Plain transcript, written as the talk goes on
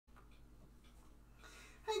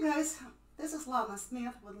Hey guys, this is Lana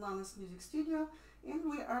Smith with Lana's Music Studio, and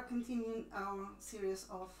we are continuing our series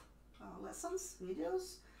of lessons,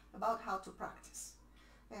 videos about how to practice.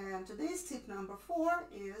 And today's tip number 4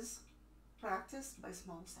 is practice by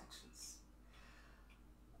small sections.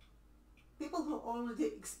 People who already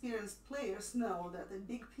experienced players know that a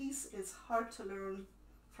big piece is hard to learn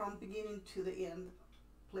from beginning to the end,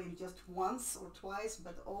 playing just once or twice,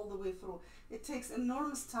 but all the way through. It takes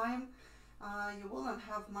enormous time. You will not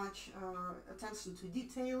have much attention to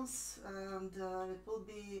details, and it will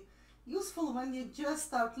be useful when you just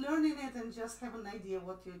start learning it and just have an idea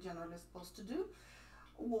what you're generally supposed to do.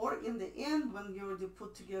 Or in the end, when you already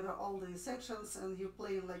put together all the sections and you're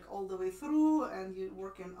playing like all the way through and you're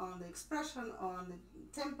working on the expression, on the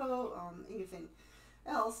tempo, on anything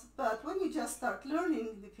else. But when you just start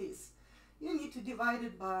learning the piece, you need to divide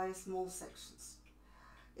it by small sections.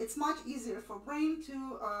 It's much easier for brain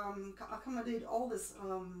to accommodate all this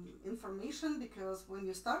information, because when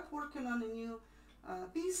you start working on a new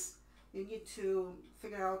piece, you need to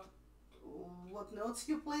figure out what notes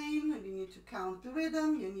you're playing, and you need to count the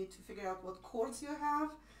rhythm, you need to figure out what chords you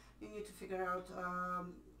have, you need to figure out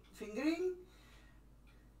fingering,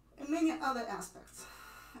 and many other aspects.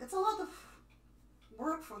 It's a lot of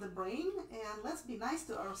work for the brain, and let's be nice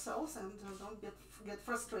to ourselves and don't get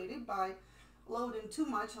frustrated by loading too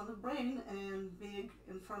much on the brain and big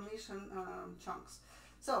information chunks.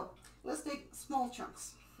 So let's take small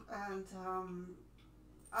chunks, and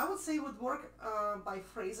I would say it would work by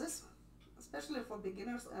phrases, especially for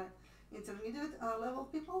beginners, intermediate level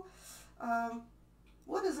people.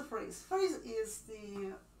 What is a phrase? Phrase is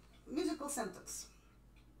the musical sentence,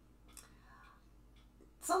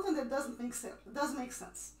 something that does make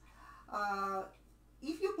sense.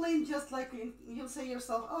 If you're playing just like you say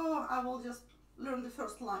yourself, oh, I will just learn the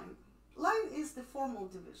first line. Line is the formal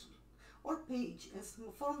division, or page is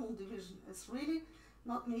formal division. It's really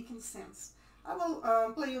not making sense. I will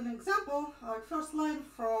play you an example. First line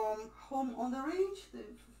from Home on the Range, the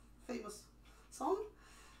famous song,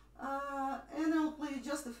 and I'll play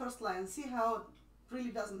just the first line. See how it really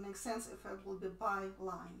doesn't make sense if I will be by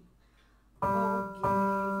line. Oh, give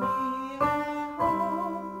me a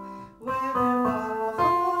home where the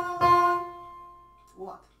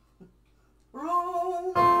what?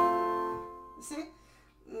 Rome. You see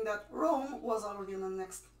that Rome was already in the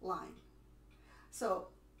next line. So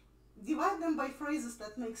divide them by phrases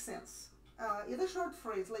that make sense. Either short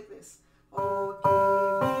phrase like this. Oh,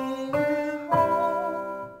 give me a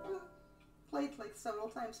home. Play it like several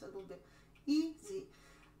times, so it will be easy.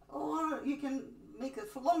 Or you can make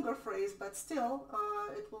a longer phrase, but still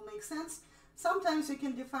it will make sense. Sometimes you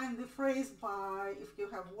can define the phrase by, if you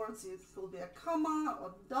have words, it will be a comma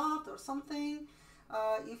or dot or something.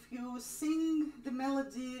 If you sing the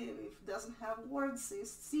melody, if it doesn't have words, you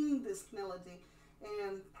sing this melody,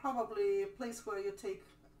 and probably a place where you take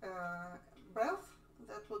breath,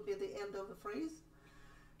 that would be the end of the phrase.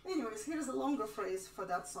 Anyways, here's a longer phrase for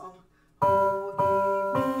that song. Oh,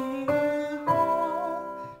 give me a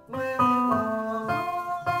home where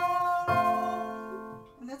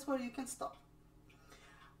and that's where you can stop.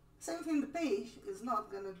 Same thing, the page is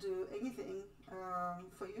not going to do anything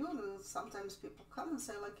for you. Sometimes people come and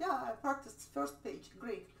say like, yeah, I practiced first page,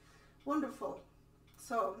 great, wonderful.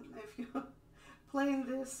 So if you're playing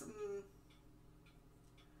this,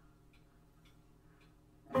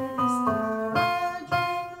 and the stars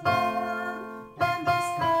are and the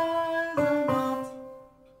skies are not,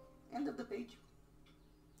 end of the page.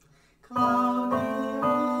 Cloudy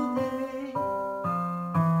all day.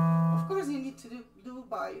 Of course you need to do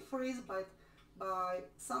by phrase, but by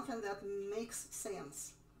something that makes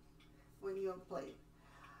sense when you play.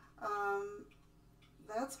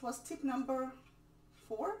 That was tip number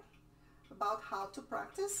 4 about how to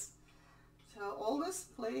practice. So always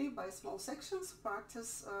play by small sections,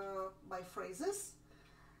 practice by phrases,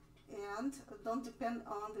 and don't depend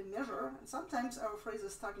on the measure. And sometimes our phrase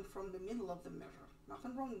is starting from the middle of the measure.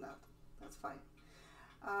 Nothing wrong with that. That's fine.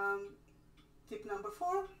 Tip number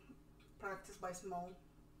 4, practice by small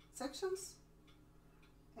sections.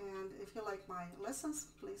 And if you like my lessons,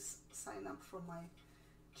 please sign up for my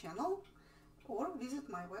channel or visit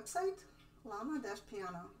my website,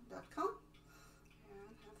 Lana-piano.com.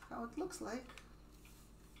 How it looks like.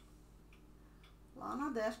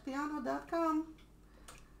 Lana-piano.com.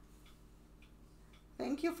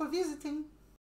 Thank you for visiting.